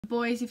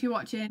Boys, if you're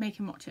watching, make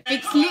him watch it.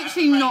 It's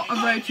literally not a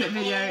road trip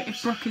video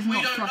if Brooke is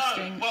not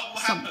thrusting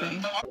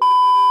something.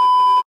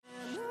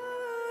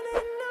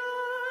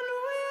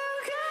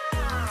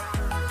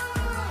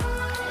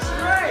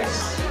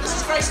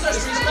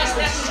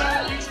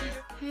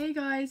 Hey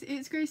guys,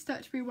 it's Grace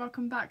Dutchbury.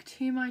 Welcome back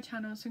to my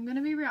channel. So I'm going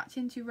to be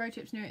reacting to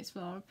RoadTrip's newest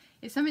vlog.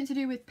 It's something to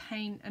do with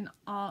paint and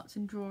arts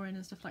and drawing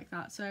and stuff like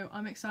that. So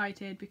I'm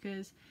excited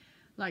because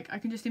I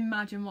can just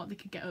imagine what they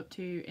could get up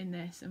to in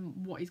this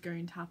and what is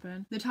going to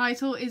happen. The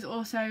title is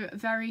also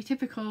very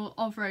typical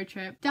of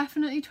RoadTrip.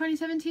 Definitely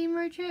 2017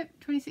 RoadTrip?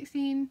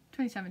 2016?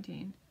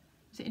 2017?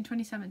 Was it in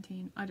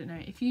 2017? I don't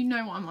know. If you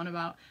know what I'm on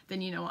about, then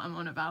you know what I'm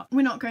on about.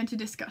 We're not going to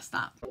discuss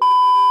that.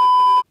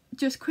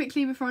 Just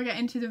quickly before I get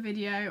into the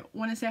video, I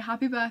want to say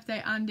happy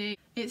birthday, Andy.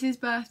 It's his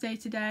birthday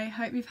today.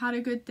 Hope you've had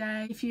a good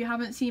day. If you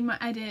haven't seen my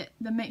edit,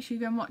 then make sure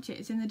you go and watch it.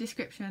 It's in the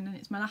description and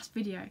it's my last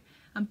video.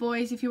 And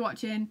boys, if you're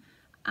watching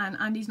and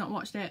Andy's not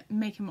watched it,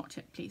 make him watch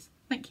it, please.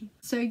 Thank you.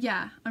 So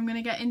yeah, I'm going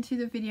to get into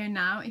the video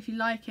now. If you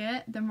like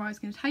it, then Roy's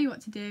going to tell you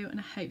what to do and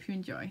I hope you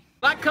enjoy.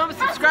 Like, comment,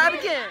 subscribe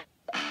again.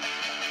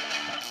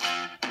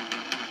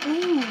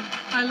 Ooh,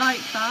 I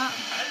like that.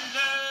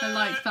 I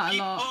like that a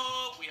lot.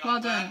 Well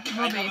done,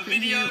 Robbie, if it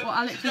was you, or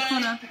Alex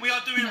O'Connor. We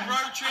are doing a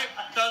road trip,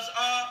 does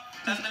art,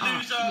 and the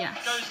loser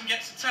goes and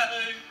gets a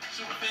tattoo,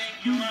 sort of thing.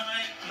 You alright,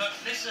 mate? Look,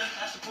 listen,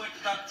 that's the point of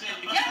that tip.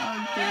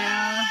 Oh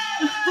dear.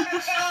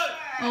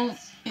 So,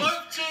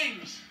 both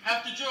teams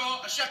have to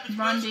draw a shepherd's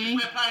bush.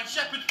 We're playing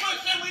shepherd's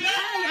bush, and we know.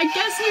 Hey, I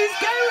guess who's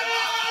going?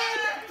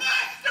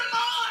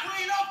 Mastermind!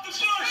 We love the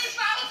bush!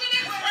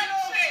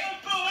 2020!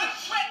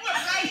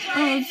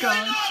 Oh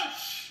god.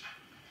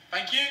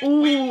 Thank you.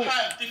 Ooh. We will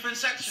have different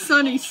sections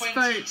Sonny of 20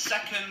 spoke.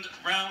 second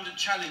round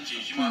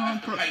challenges. You might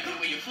have to pay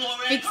where you're for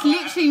it. It's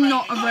literally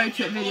not a road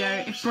trip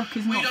video if Brooke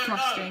is not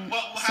thrusting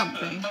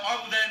something. But I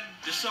will then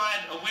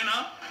decide a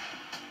winner,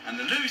 and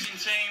the losing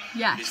team.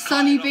 Yeah, is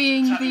Sonny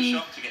being to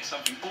the get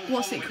something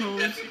what's it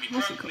called?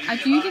 What's it called?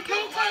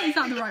 Adjudicator? Is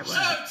that the right word?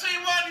 So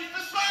team one is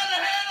the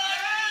Spider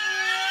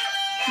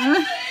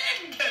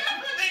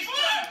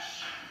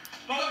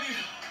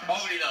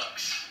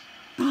Goldilocks.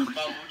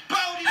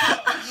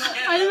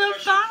 I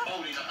love that.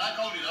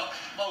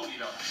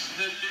 Goldilocks.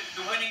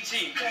 The winning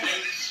team,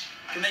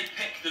 can they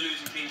pick the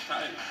losing team's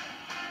tattoo?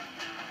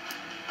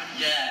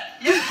 Yeah.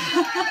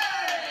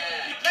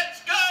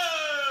 Let's go!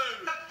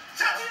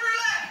 Tattoo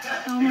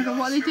roulette! Oh my god,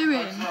 what are they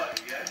doing?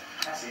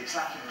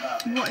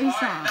 What is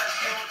that?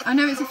 I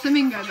know it's a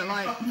flamingo, but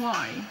like,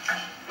 why?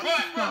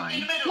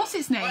 Why? What's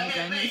its name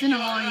again? It's in a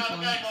live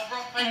one.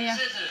 AF.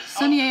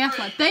 Sonny AF,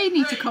 like, they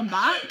need to come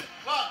back.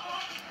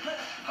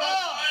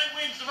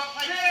 Wins the rock,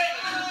 paper,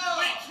 scissors,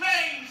 which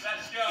means the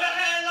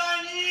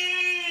hairline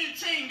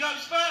team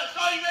goes first.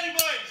 Are you ready,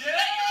 boys? Yeah.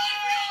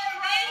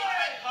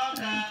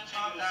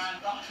 Calm down.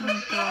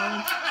 Oh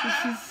god,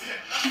 this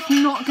is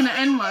not going to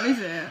end well, is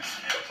it?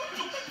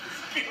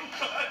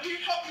 You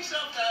pop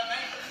yourself there,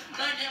 mate.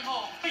 Don't get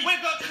involved.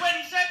 We've got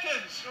 20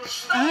 seconds.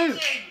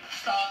 Starting.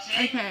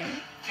 Okay.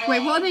 Wait,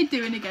 what are they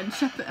doing again?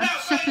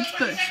 Shepherd's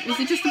bush. Is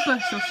it just a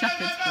bush or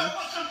shepherd's bush?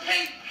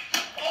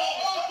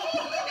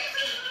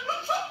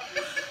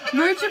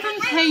 Road trip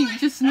and paint,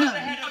 just no.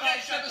 Okay,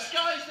 so the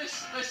sky's this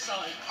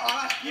side.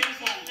 Alright,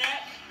 beautiful.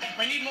 Yeah.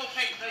 We need more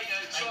paint. There you go.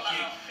 Sort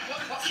that out.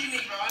 What do you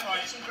need, Ryan?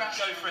 Right, some grass.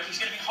 Go for it. He's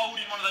going to be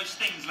holding one of those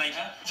things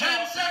later.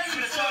 10 seconds. We're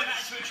going to turn that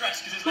into a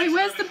dress because it's. Wait,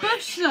 where's the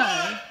bush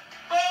though?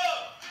 5, 4,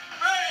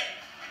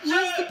 3, 2,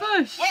 Where's the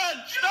bush?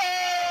 1, stop!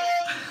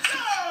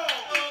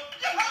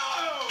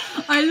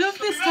 I love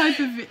this type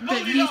of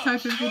these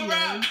type of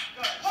videos.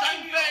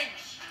 Same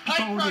things.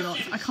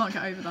 Goldilocks. I can't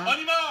get over that. On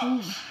your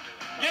mark.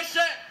 Get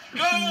set. Go!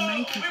 We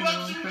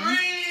want some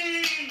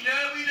green!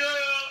 Yeah, we do!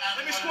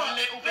 Let me squat.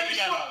 Let me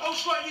squat. I'll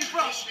squat, you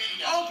brush.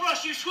 I'll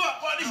brush, you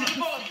squat. Right, this is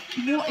fun.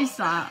 What is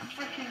that?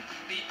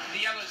 The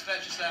yellow's there,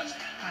 just there.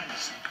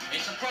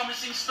 It's a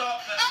promising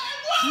start for...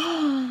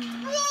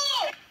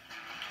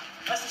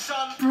 That's the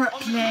sun.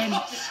 Brooklyn. 3,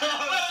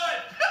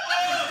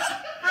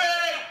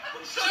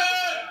 2,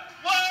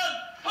 1,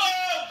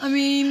 pause! I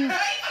mean...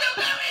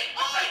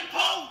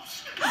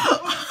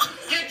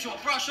 Get your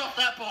brush off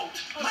that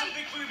bolt.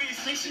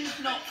 This is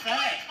not fair.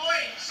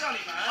 Oi, Sonny,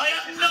 man. I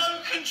have no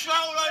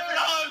control over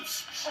the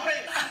host.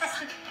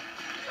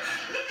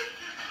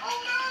 Oh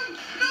no!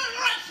 No,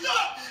 right,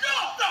 stop!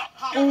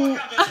 Oh,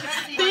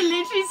 they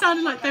literally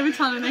sounded like they were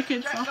telling their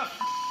kids off.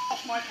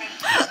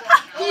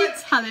 You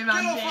tell him,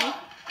 Andy. I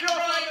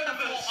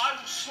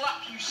will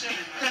slap you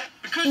soon.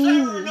 Because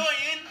they were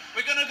annoying,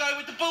 we're going to go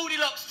with the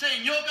Goldilocks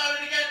team. You're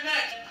going again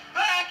next.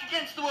 Back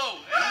against the wall.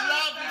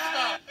 Lovely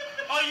stuff.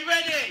 Are you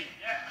ready?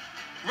 Yeah.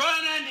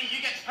 Ryan and Andy,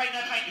 you get to paint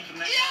their painting from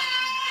next time.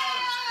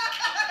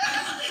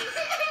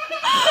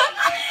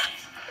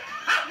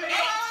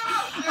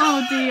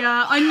 Oh dear,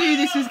 I knew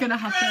this was going to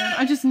happen.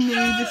 I just knew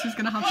this was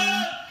going to happen.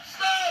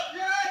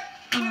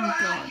 Oh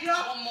god.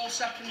 One more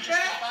second, just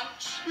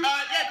advance.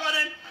 Yeah, go on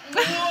then.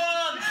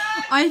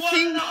 I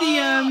think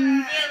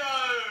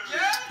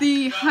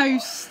the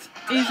host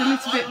is a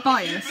little bit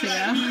biased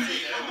here.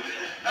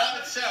 That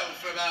would sell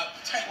for about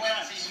 £10 10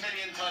 20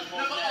 million times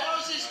more. No, but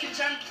ours is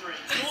contemporary.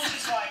 Yours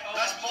is like,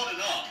 that's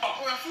modern art.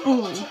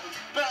 Oh.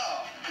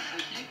 Better.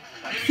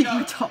 I think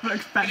my top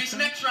looks For this better.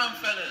 next round,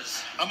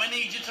 fellas, I'm gonna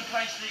need you to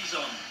place these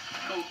on.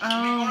 Cool. Oh,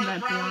 Can we they're borrow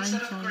the brown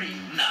instead of blindfolded.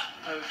 green? No.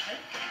 Okay.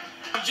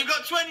 But you've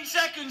got 20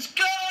 seconds.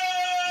 Go!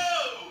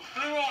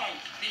 Blue on.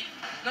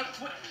 No,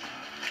 what?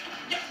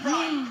 Yeah,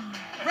 right.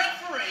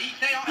 Referee,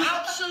 they are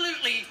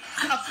absolutely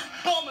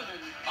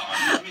abominable.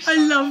 I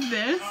love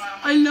this.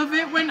 I love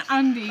it when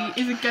Andy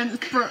is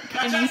against Brooke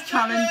in these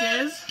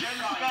challenges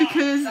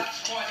because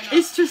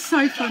it's just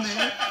so funny.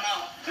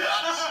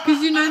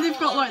 Because you know they've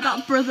got like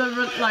that brother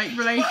like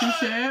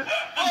relationship.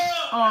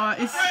 Oh,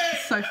 it's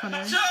so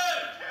funny. 2,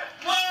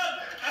 1,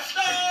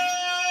 stop!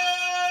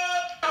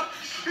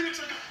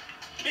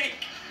 Kick.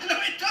 No,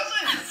 it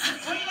doesn't.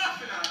 What are you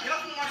laughing at? You're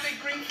laughing at my big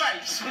green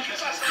face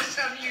because I was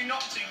telling you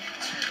not to.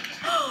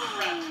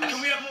 Can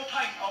we have more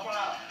paint? I'll run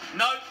out.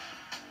 No.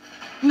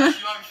 No. You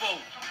own full.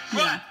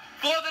 Right. Yeah.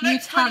 For the You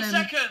next tell 20 him,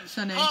 seconds,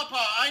 Sonny.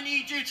 Harper, I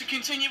need you to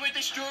continue with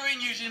this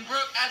drawing using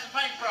Brooke as a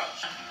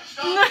paintbrush.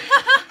 Stop.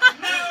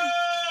 No!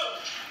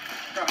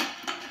 Go.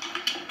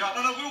 Go.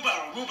 No,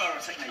 wheelbarrow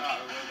technique. Oh,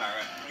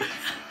 wheelbarrow.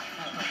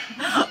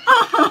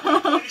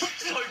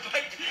 It's so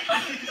bait.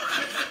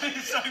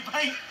 It's so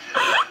bait.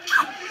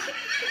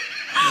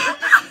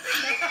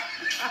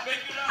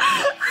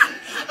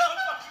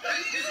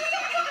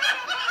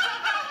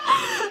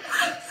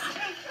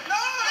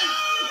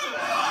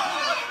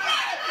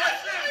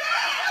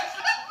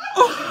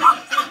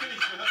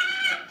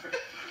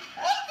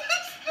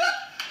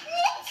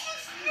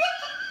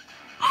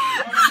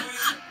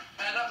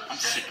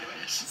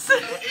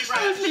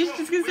 I was literally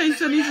just gonna say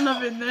Sonny's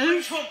loving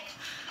this.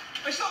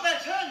 It's not their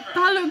turn, right?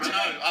 That looks. No,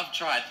 I've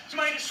tried. It's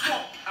made a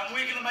swamp, and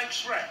we're gonna make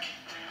Shrek.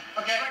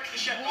 Okay. Shrek the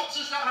Shepherd. What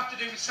does that have to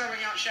do with selling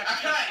out Shepherd?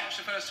 Okay. Watch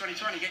the first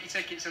 2020. Get your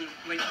tickets and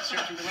link in the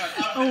description below.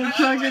 Oh,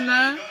 plug in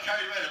there. Got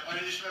carried away. I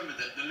just remembered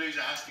that the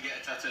loser has to get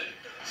a tattoo.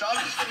 So I'm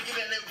just gonna give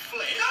it a little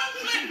flick.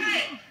 Don't flip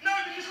it! No,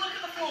 because look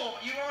at the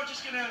floor. You are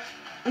just gonna.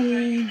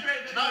 Ooh.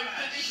 No,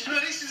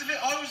 this is a bit.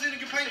 I was doing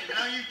a good painting.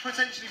 Now you've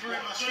potentially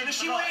ruined my skin.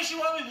 What are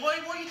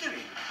you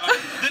doing?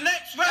 The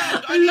next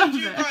round, I I love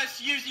need you it. guys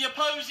to use the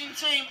opposing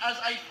team as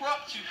a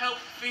prop to help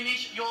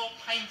finish your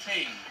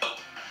painting.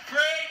 3,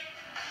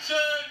 2,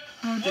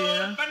 Oh dear.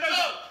 1, bend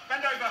over.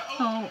 Bend over.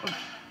 Oh.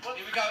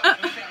 Here we go.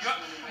 Let me pick you up.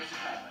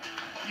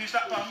 Use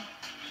that bum.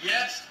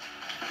 Yes.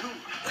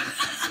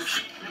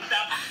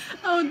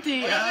 Oh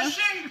dear.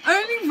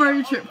 Only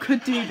RoadTrip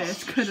could do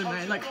this, couldn't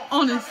they? Like,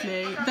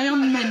 honestly, they are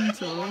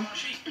mental.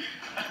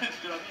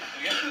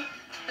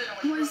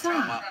 What is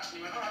that?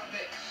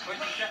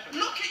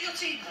 Look at your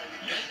team.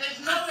 There's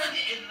no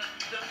editing.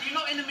 You're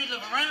not in the middle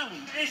of a round.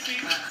 This is.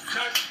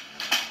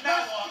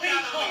 Now what?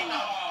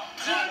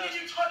 Why did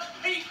you touch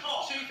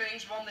Peacock? 2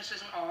 things. 1, this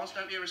isn't ours.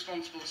 Don't be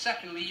irresponsible.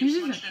 Secondly, you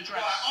smudged a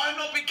dress. Right, I'm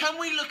not. Can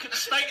we look at the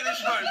state of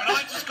this room? And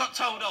I just got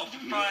told off for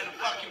trying to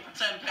fucking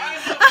pretend.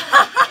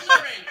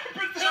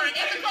 Sorry.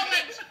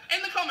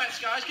 In the comments,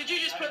 guys, could you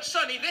just put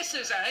Sonny, this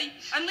is A,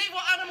 and leave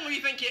what animal you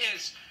think it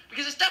is?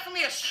 Because it's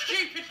definitely a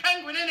stupid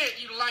penguin in it,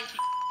 you lanky.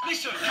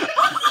 Listen.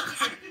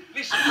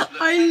 Listen.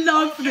 I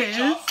love this.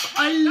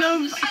 I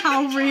love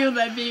how real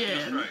they're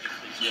being.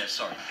 Yeah,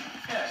 sorry.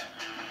 Yeah.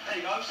 There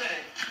you go. I've said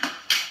it.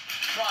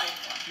 Right.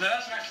 No,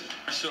 that's an accident.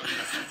 Sorry.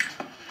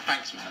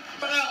 Thanks, man.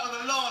 But out on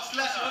the last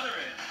letter.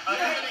 I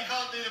really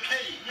can't do the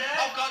P. Yeah.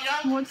 I've got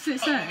you. What does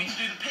it Oh, want me say? to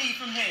do the P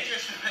from here?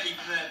 Just the P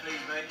from there,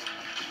 please, mate.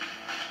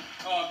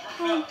 Oh,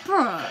 Oh,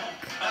 Brooke.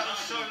 That was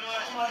so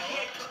nice. My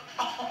hip.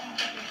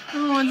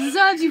 Oh, it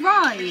deserves you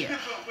right.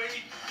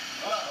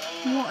 But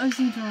What is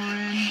he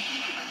drawing?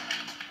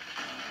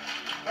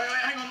 Wait,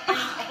 hang on.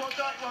 I've got a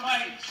dark one.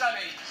 Hey,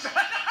 Sonny.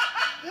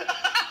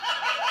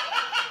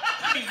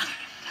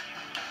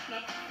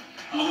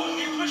 Oh,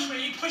 you pushed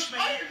me. I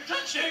didn't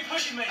touch you. You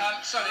pushed me.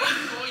 Sonny,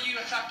 before you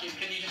attack him,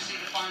 can you just see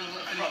the final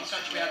finishing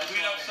touch we had?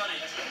 We love Sonny.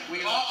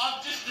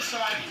 I've just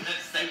decided that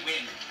they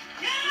win.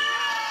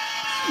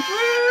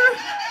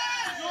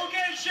 You're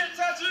getting shit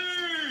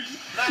tattoos!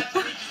 Lads, I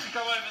need you to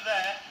go over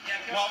there.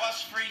 While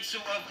us three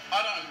sort of...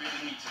 I don't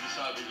really need to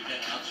decide what you're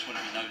getting. I just want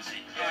to be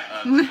nosy.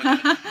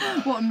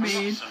 What a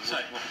mood.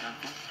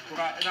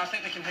 Right, and I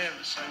think they can hear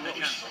us. So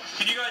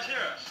can you guys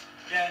hear us?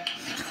 Yeah.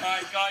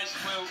 Alright, guys,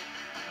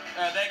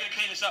 they're going to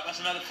clean us up. That's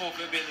another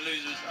forfeit being the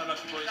losers. I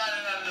love you boys. No.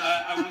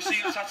 And we'll see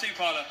you at the tattoo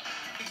parlour.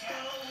 It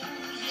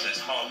says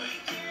Harvey.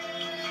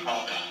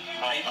 Harvey.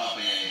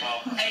 H-R-V-Y.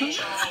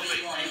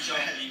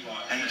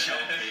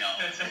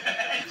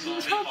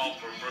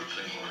 Harper and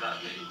Brooklyn, what would that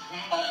be?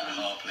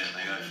 Harpley,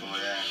 they go for,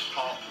 yeah.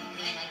 Harper.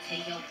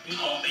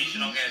 Oh, at least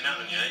you're not getting that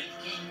one,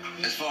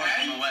 eh? As far as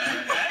I'm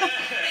aware.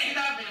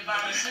 That'd be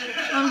embarrassing.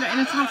 I'm getting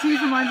a tattoo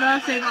for my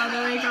birthday, by the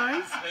way,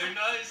 guys. Who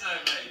knows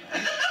that,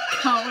 mate?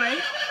 Can't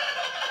wait.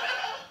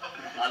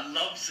 I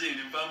love seeing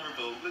him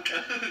vulnerable. Look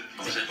at it.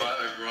 Say bye,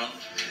 everyone.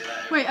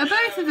 Wait, are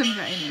both of them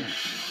getting it?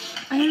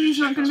 Oh, he's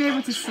not going to be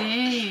able to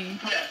see.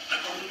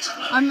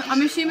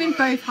 I'm assuming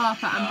both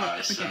Harper and Brooke are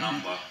It's the getting it.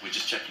 number. We're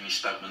just checking you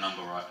spelled the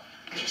number right.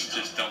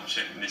 Just double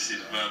checking this is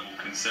verbal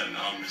consent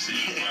that I'm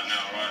receiving right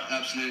now, right?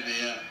 Absolutely,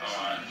 yeah.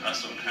 Alright,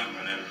 that's on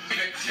camera now.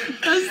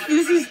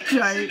 This is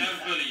joke.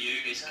 Don't bully you,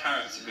 it's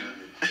character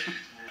building.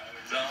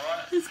 Is that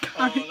alright? It's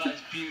Oh,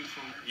 that's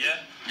beautiful. Yeah?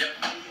 Yep.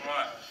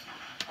 Alright.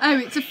 Oh,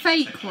 it's a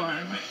fake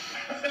one.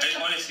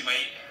 Honestly,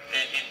 mate,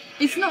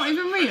 It's not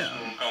even real.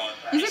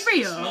 Is it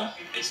real?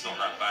 It's not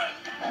that bad.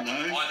 No? I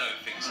don't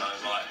think so.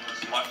 Like,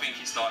 I think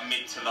it's like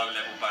mid to low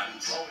level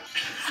bands.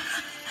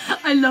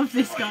 I love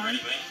this Are you guy. ready,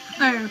 mate?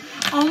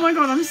 Oh my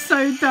god, I'm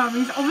so dumb.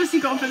 He's obviously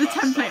got to put the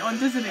template on,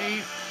 doesn't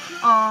he?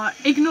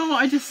 Ignore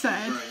what I just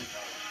said.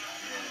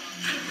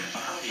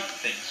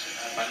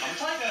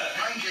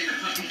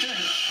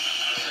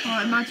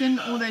 Oh, imagine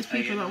all those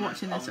people that are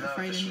watching this are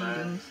afraid of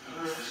needles.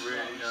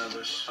 Really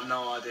nervous. I've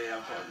no idea.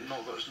 I've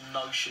not got a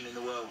notion in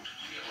the world.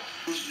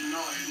 Yeah.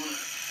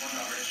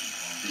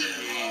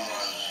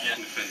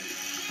 Offended.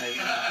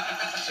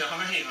 So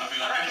I'm here, I'll be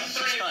like,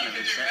 It's kind of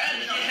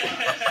upsetting.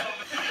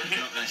 I'm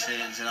not going to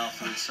say anything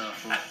afterwards, so I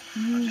thought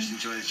I'd just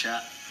enjoy the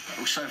chat.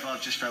 Also, if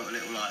I've just felt a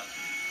little like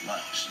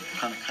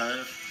kind of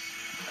curve.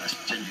 That's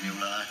genuinely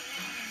all I know.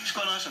 It's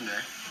quite nice on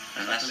there.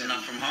 That's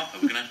enough from Harper.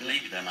 We're going to have to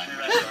leave it there, mate.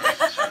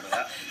 Sorry about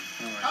that.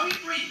 How are you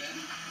breathing?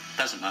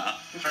 Doesn't matter.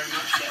 Very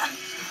much getting.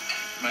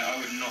 Mate, I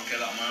would not get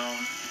that on my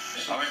arm. I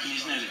reckon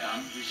he's nearly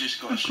done. He's just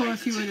got Of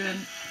course he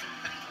wouldn't.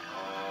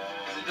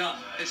 Is it done?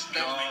 It's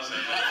done.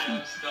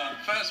 it's done.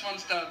 First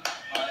one's done.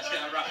 Alright, let's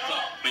get it wrapped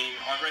up. I mean,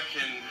 I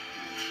reckon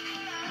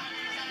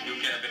you'll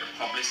get a bit of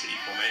publicity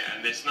from it,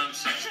 and there's no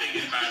such thing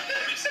as bad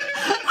publicity.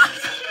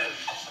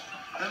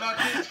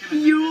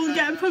 You'll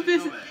get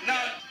publicity. No,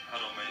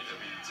 Hold on, mate, let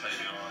me tell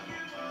you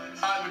alright.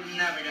 I would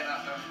never get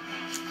that done.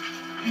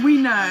 We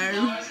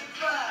know.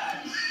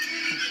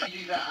 You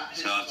do that.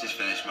 So I've just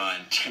finished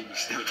mine. Genuinely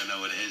still don't know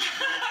what it is.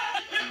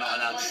 I'm not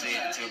allowed to see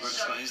it until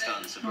Brooks got his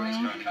done, so Brooks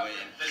currently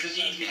waiting. There's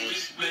an easy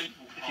split.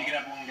 If you could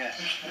have one guess,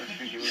 what do you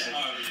think it would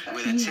be?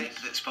 With a tip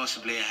that's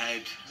possibly a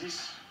head.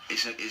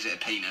 Is it a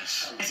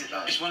penis? Is it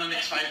though? It's one of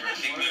Nick's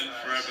favourites. England,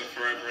 forever,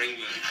 forever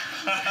England.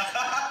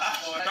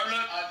 Don't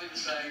look. I didn't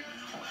say.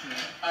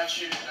 I'd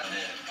shoot it down.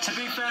 To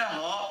be fair,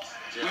 Hart,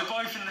 we're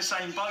both in the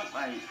same boat,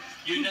 mate.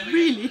 You'd never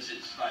Really? get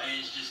this. Like,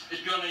 it's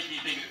beyond anything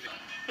you think of.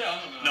 Yeah, I'm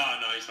not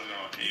gonna. No, he's not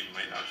gonna like it even,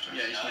 mate. No,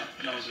 Yeah, he's not.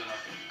 No one's gonna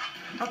like it.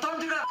 Now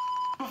don't do that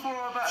before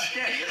I'm about to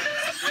get it. He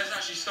hasn't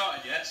actually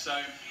started yet, so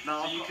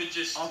No, you could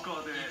just. I've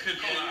got to do You it. could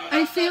pull out.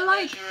 I feel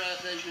like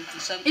There's your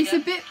consent it's a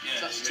again. bit. Yeah.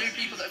 So that's two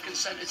people that have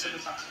consented to the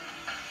tattoo.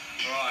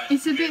 Right.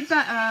 It's a bit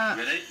better.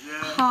 Really?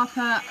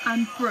 Harper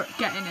and Brooke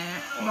getting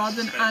it rather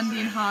than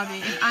Andy and Harvey.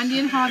 If Andy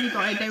and Harvey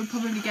got it, they would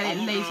probably get it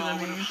laser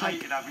removed.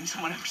 Like, having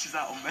someone else's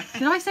out on me.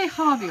 did I say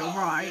Harvey or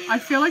right? I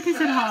feel like I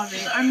said Harvey.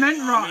 I meant I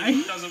mean, right.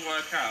 if it doesn't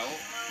work out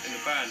in the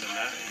band and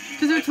that.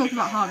 Because we were talking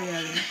about Harvey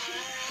earlier.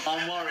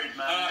 I'm worried,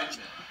 man.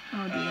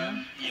 Oh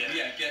dear.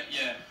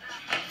 Yeah.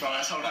 Right,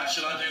 let's hold that.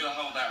 Shall I do the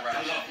hold that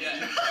wrap?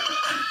 Yeah. Oh,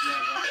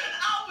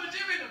 we're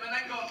doing them and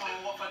then go on,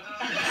 oh, what have I done?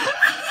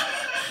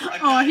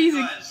 Oh, he's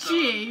a Guys, so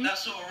G. that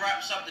sort of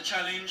wraps up the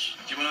challenge.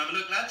 Do you want to have a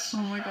look, lads? Oh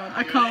my god,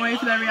 I can't wait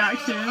for their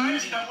reaction. I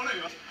actually don't want to.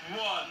 1,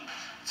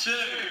 2,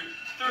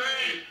 3.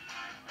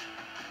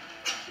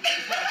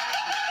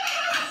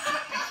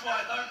 That's why I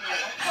don't do it.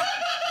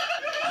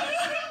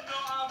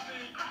 Not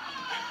happy.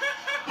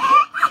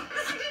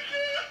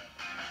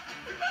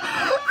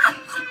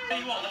 Tell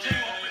you what,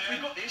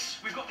 we've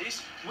got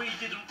this. We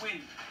didn't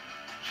win.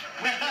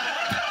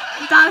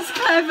 That's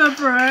clever,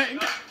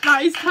 Brooke.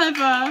 That is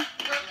clever.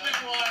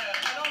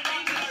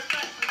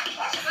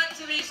 Respect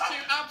to these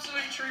two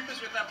absolute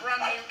troopers with their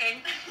brand new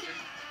ink.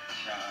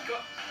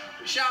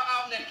 Shout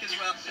out Nick as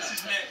well. This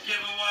is Nick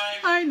giveaway.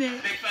 Hi,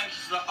 Nick. Big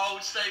thanks to the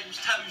Old Stables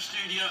Tattoo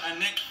Studio and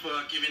Nick for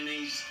giving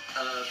these,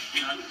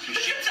 some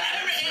shit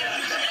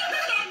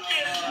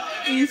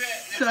He's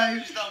so.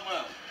 It's done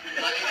well.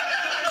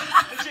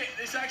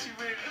 It's actually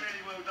really,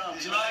 really well done.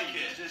 Did you like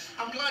it?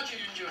 I'm glad you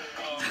enjoyed it.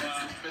 Oh,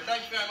 wow. But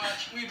thank you very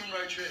much. We've been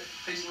RoadTrip.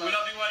 Peace and We love.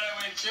 love you, why don't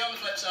we? See you on the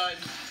flip side.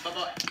 Bye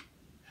bye.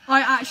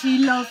 I actually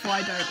love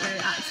Why Don't We,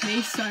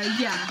 actually, so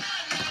yeah.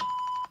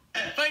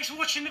 Thanks for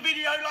watching the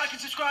video. Like and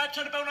subscribe.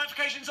 Turn the bell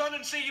notifications on,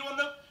 and see you on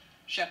the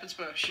Shepherd's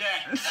Bush.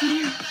 yeah.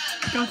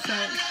 God's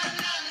sake.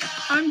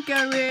 I'm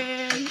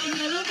going.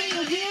 Never be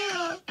a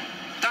hero.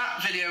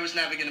 That video was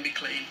never going to be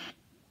clean.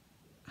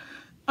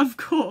 Of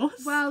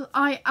course. Well,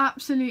 I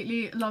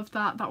absolutely loved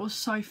that. That was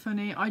so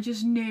funny. I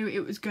just knew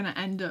it was going to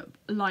end up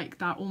like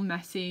that, all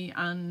messy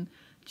and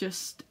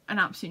just an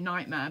absolute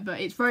nightmare. But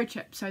it's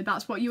RoadTrip, so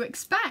that's what you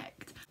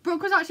expect.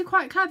 Brooke was actually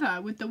quite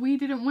clever with the we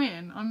didn't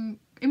win. I'm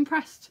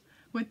impressed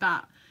with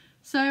that.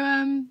 So,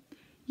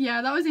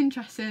 yeah, that was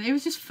interesting. It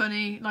was just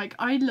funny. Like,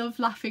 I love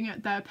laughing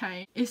at their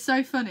pain. It's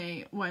so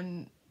funny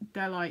when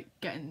they're like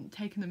getting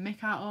taken the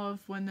mick out of,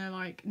 when they're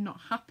like not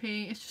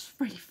happy. It's just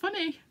really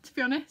funny, to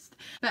be honest.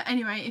 But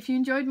anyway, if you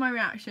enjoyed my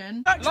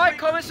reaction, Like,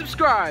 comment,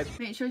 subscribe.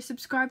 make sure you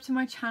subscribe to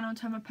my channel,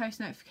 turn my post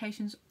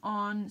notifications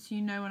on so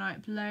you know when I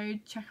upload.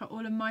 Check out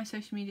all of my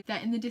social media,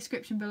 they're in the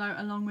description below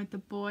along with the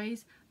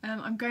boys.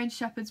 I'm going to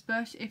Shepherd's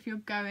Bush. If you're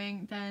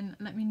going, then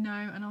let me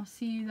know and I'll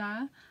see you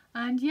there.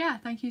 And yeah,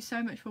 thank you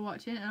so much for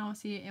watching, and I'll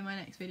see you in my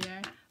next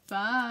video.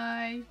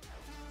 Bye.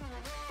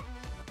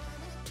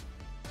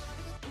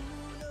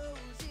 Who knows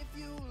if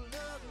you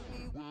love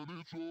me when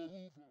it's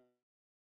over?